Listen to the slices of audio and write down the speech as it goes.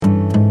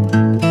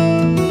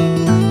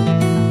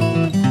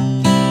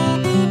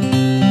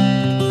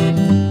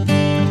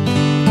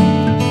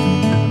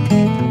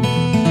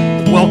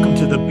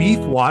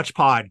Watch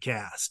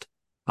podcast.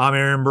 I'm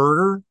Aaron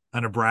Berger,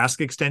 a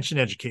Nebraska Extension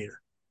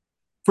educator.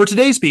 For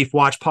today's Beef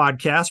Watch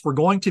podcast, we're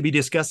going to be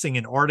discussing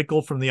an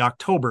article from the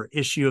October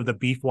issue of the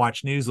Beef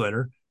Watch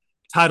newsletter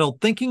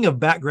titled Thinking of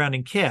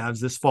Backgrounding Calves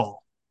This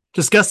Fall.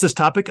 To discuss this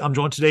topic, I'm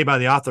joined today by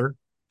the author,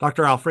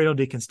 Dr. Alfredo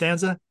de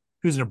Constanza,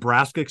 who's a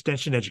Nebraska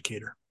Extension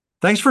educator.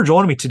 Thanks for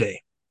joining me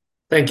today.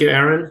 Thank you,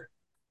 Aaron.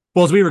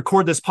 Well, as we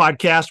record this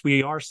podcast,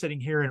 we are sitting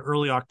here in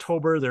early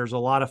October. There's a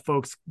lot of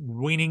folks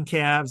weaning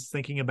calves,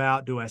 thinking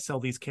about, do I sell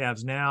these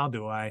calves now?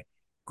 Do I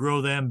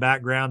grow them,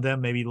 background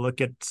them, maybe look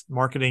at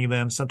marketing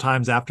them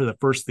sometimes after the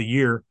first of the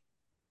year?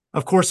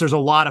 Of course, there's a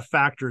lot of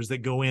factors that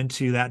go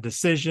into that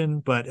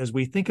decision. But as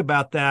we think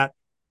about that,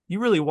 you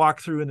really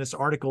walk through in this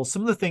article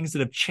some of the things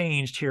that have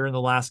changed here in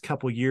the last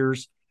couple of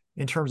years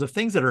in terms of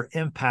things that are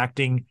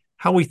impacting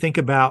how we think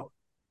about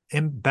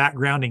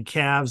backgrounding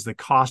calves, the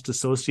cost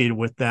associated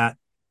with that.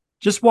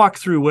 Just walk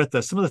through with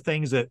us some of the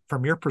things that,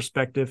 from your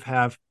perspective,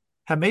 have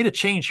made a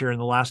change here in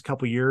the last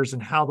couple of years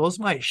and how those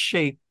might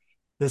shape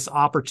this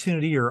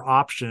opportunity or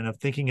option of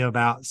thinking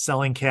about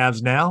selling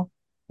calves now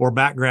or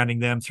backgrounding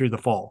them through the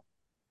fall.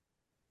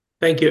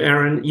 Thank you,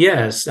 Aaron.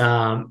 Yes,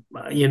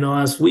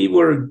 as we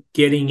were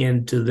getting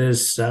into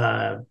this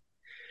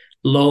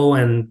low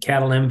and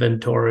cattle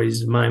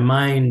inventories, my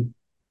mind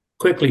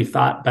quickly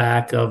thought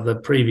back of the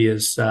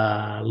previous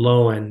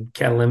low and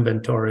cattle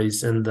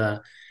inventories in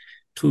the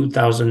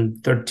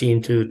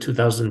 2013 to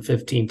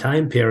 2015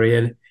 time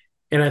period.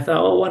 And I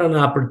thought, oh, what an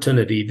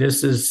opportunity.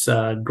 This is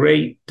a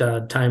great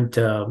time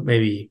to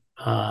maybe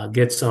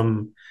get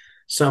some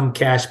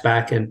cash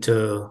back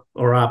into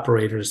our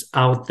operators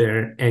out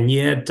there. And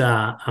yet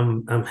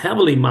I'm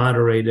heavily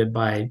moderated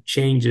by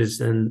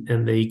changes in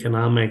the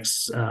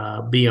economics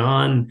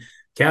beyond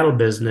cattle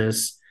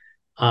business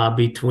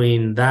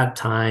between that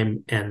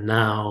time and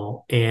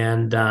now.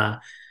 And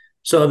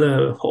so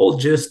the whole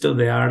gist of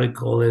the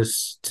article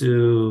is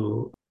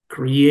to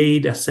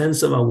create a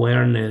sense of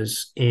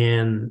awareness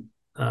in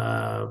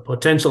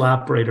potential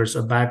operators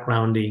of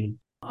backgrounding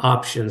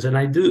options. And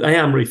I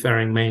am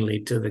referring mainly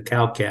to the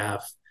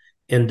cow-calf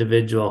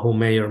individual who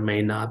may or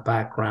may not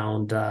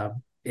background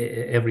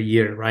every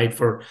year, right?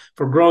 For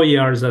grow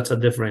yards, that's a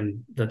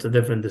different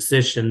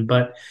decision.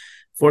 But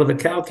for the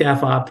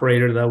cow-calf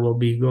operator that will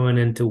be going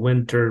into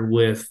winter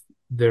with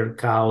their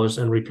cows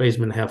and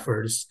replacement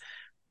heifers,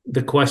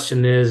 the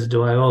question is,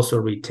 do I also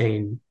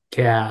retain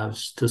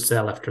calves to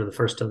sell after the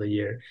first of the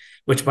year?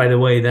 Which, by the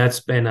way,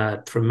 that's been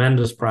a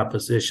tremendous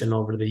proposition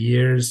over the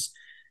years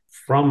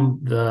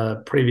from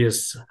the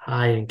previous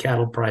high in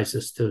cattle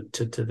prices to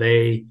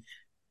today.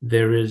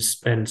 There has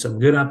been some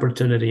good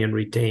opportunity in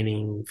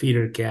retaining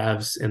feeder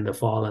calves in the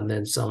fall and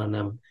then selling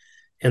them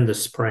in the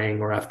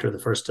spring or after the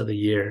first of the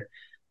year.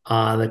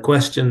 The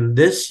question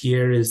this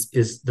year is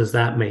does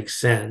that make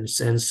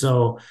sense? And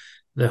so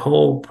the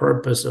whole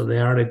purpose of the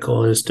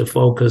article is to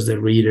focus the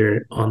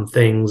reader on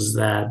things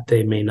that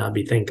they may not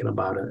be thinking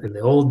about. In the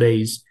old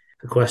days,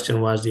 the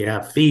question was, do you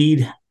have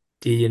feed?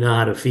 Do you know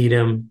how to feed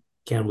them?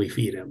 Can we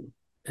feed them?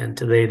 And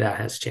today that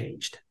has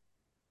changed.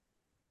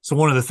 So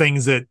one of the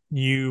things that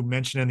you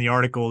mentioned in the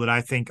article that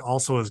I think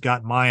also has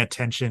gotten my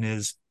attention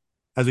is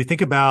as we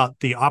think about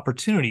the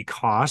opportunity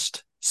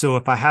cost. So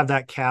if I have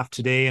that calf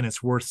today and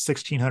it's worth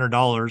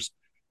 $1,600,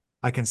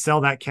 I can sell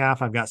that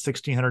calf. I've got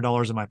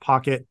 $1,600 in my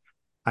pocket.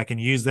 I can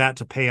use that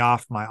to pay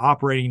off my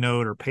operating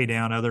note or pay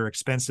down other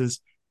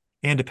expenses.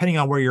 And depending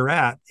on where you're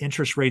at,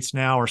 interest rates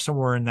now are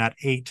somewhere in that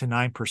 8 to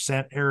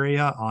 9%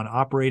 area on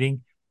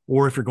operating.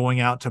 Or if you're going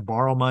out to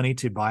borrow money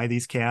to buy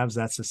these calves,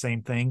 that's the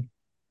same thing.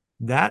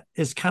 That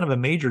is kind of a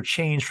major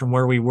change from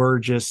where we were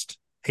just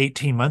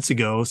 18 months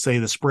ago, say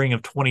the spring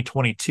of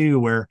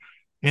 2022, where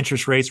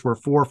interest rates were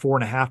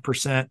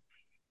 4.5%.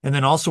 And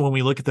then also when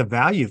we look at the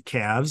value of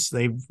calves,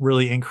 they've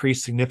really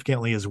increased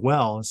significantly as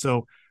well. And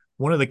so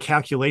one of the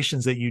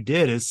calculations that you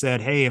did is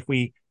said, hey, if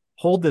we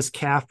hold this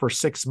calf for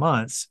 6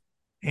 months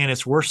and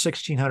it's worth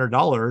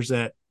 $1,600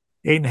 at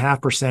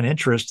 8.5%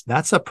 interest,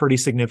 that's a pretty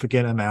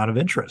significant amount of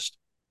interest.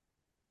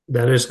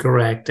 That is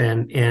correct.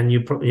 And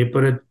you put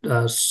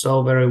it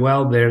so very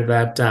well there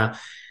that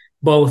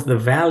both the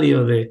value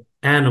of the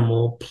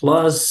animal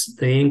plus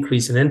the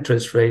increase in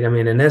interest rate, I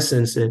mean, in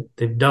essence,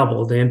 they've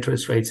doubled, the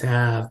interest rates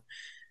have,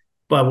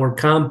 but we're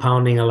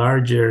compounding a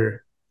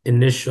larger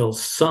initial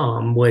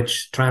sum,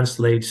 which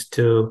translates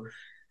to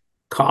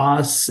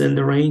costs in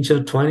the range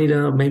of 20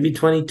 to maybe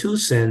 22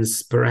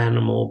 cents per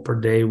animal per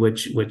day,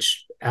 which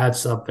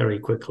adds up very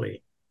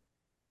quickly.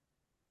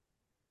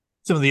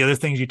 Some of the other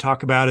things you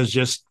talk about is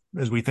just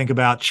as we think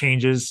about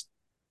changes,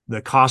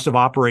 the cost of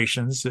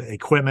operations,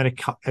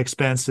 equipment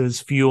expenses,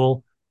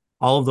 fuel,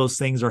 all of those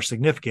things are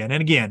significant.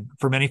 And again,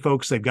 for many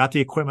folks, they've got the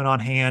equipment on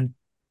hand.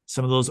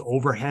 Some of those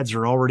overheads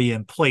are already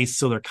in place,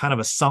 so they're kind of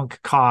a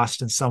sunk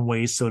cost in some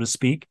ways, so to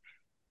speak.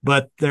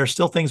 But there are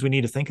still things we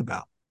need to think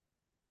about.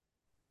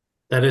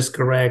 That is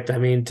correct. I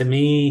mean, to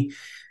me,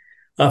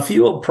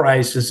 fuel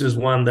prices is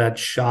one that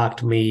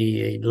shocked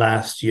me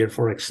last year,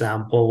 for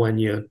example, when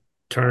you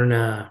turn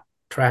a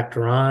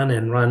tractor on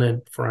and run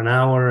it for an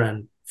hour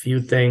and few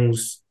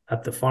things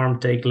at the farm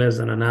take less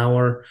than an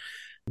hour.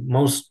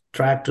 Most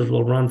tractors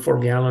will run 4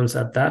 gallons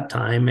at that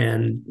time.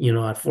 And,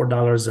 at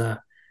 $4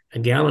 a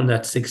gallon,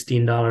 that's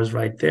 $16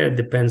 right there. It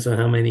depends on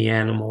how many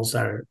animals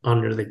are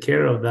under the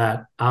care of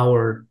that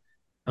hour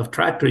of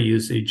tractor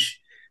usage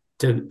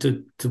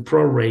to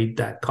prorate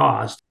that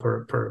cost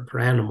per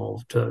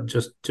animal to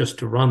just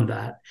to run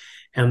that.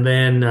 And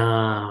then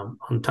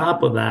on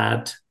top of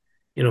that,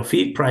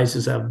 feed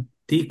prices have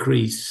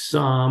decreased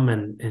some,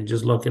 and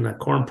just looking at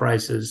corn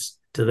prices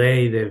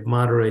today, they've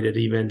moderated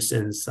even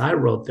since I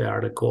wrote the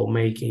article,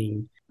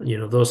 making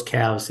those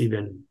calves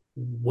even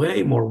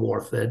way more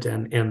worth it,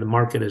 and the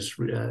market is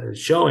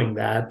showing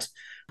that.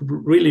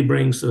 Really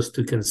brings us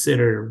to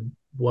consider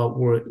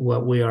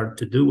what we are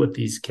to do with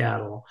these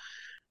cattle.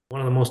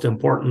 One of the most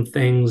important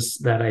things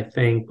that I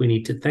think we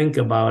need to think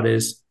about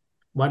is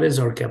what is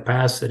our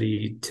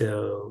capacity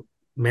to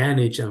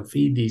manage and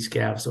feed these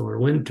calves over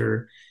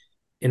winter,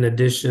 in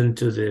addition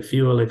to the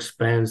fuel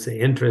expense, the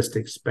interest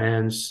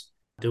expense.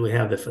 Do we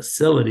have the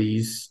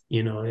facilities?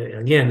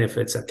 Again, if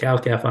it's a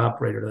cow-calf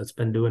operator that's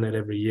been doing it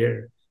every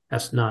year,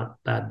 that's not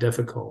that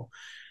difficult.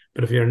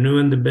 But if you're new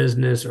in the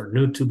business or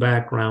new to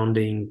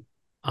backgrounding,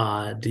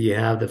 do you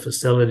have the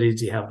facilities?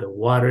 Do you have the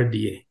water?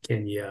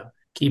 Can you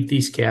keep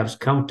these calves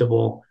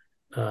comfortable?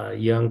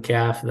 Young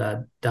calf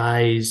that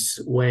dies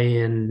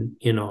weighing,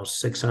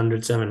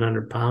 600,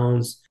 700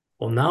 pounds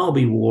will now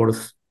be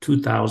worth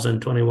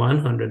 $2,000,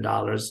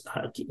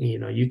 $2,100.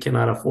 You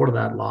cannot afford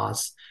that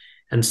loss.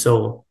 And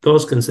so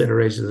those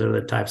considerations are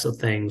the types of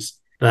things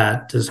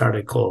that this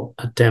article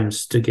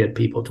attempts to get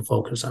people to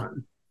focus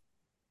on.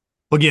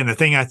 Well, again, the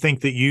thing I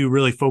think that you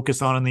really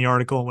focus on in the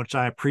article, which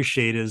I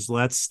appreciate, is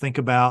let's think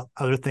about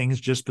other things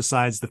just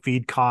besides the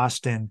feed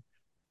cost and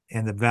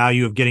the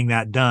value of getting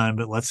that done,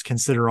 but let's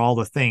consider all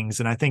the things.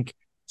 And I think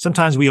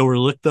sometimes we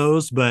overlook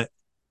those, but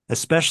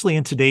especially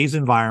in today's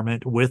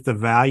environment with the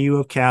value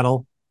of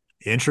cattle,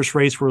 the interest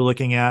rates we're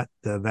looking at,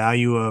 the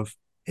value of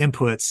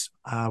inputs,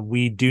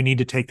 we do need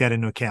to take that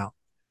into account.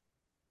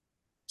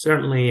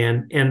 Certainly.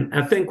 And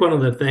I think one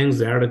of the things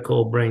the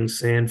article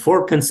brings in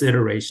for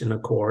consideration,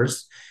 of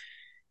course,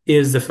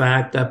 is the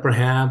fact that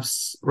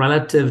perhaps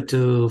relative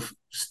to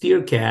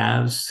steer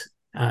calves,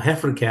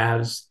 heifer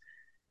calves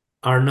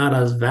are not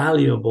as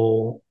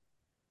valuable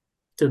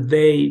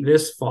today,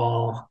 this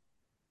fall,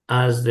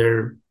 as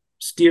their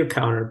steer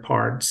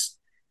counterparts.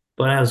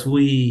 But as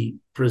we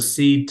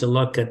proceed to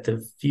look at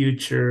the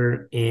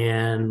future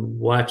and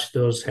watch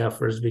those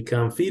heifers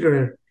become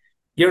feeder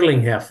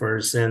yearling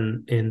heifers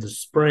in the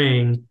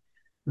spring,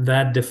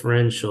 that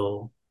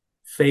differential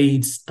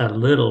fades a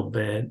little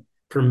bit,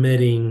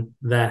 permitting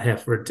that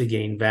heifer to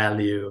gain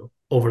value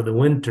over the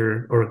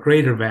winter, or a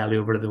greater value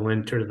over the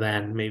winter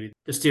than maybe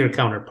the steer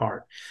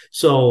counterpart.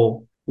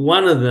 So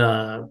one of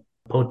the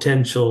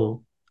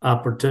potential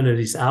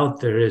opportunities out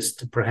there is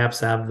to perhaps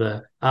have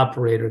the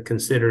operator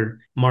consider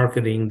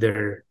marketing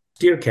their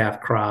steer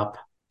calf crop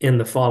in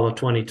the fall of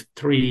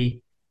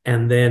 23,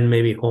 and then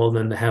maybe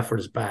holding the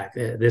heifers back.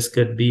 This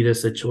could be the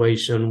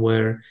situation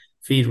where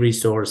feed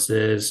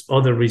resources,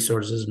 other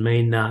resources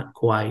may not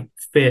quite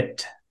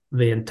fit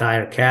the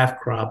entire calf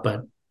crop,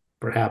 but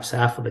perhaps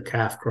half of the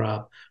calf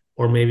crop,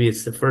 or maybe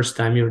it's the first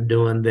time you're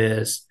doing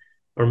this,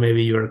 or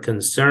maybe you're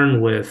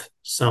concerned with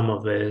some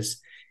of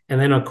this.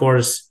 And then, of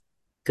course,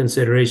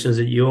 considerations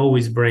that you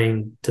always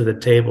bring to the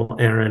table,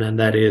 Aaron, and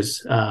that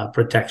is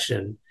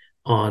protection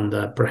on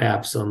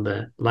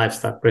the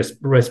livestock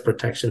risk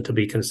protection to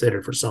be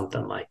considered for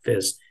something like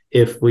this,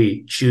 if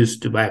we choose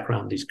to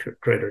background these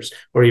critters,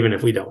 or even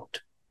if we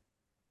don't.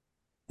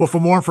 Well, for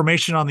more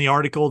information on the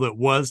article that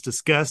was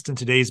discussed in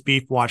today's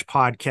Beef Watch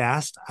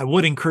podcast, I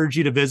would encourage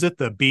you to visit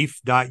the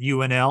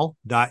beef.unl.edu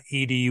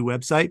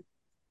website.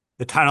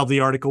 The title of the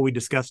article we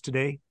discussed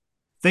today,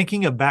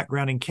 Thinking of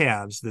Backgrounding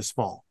Calves This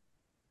Fall.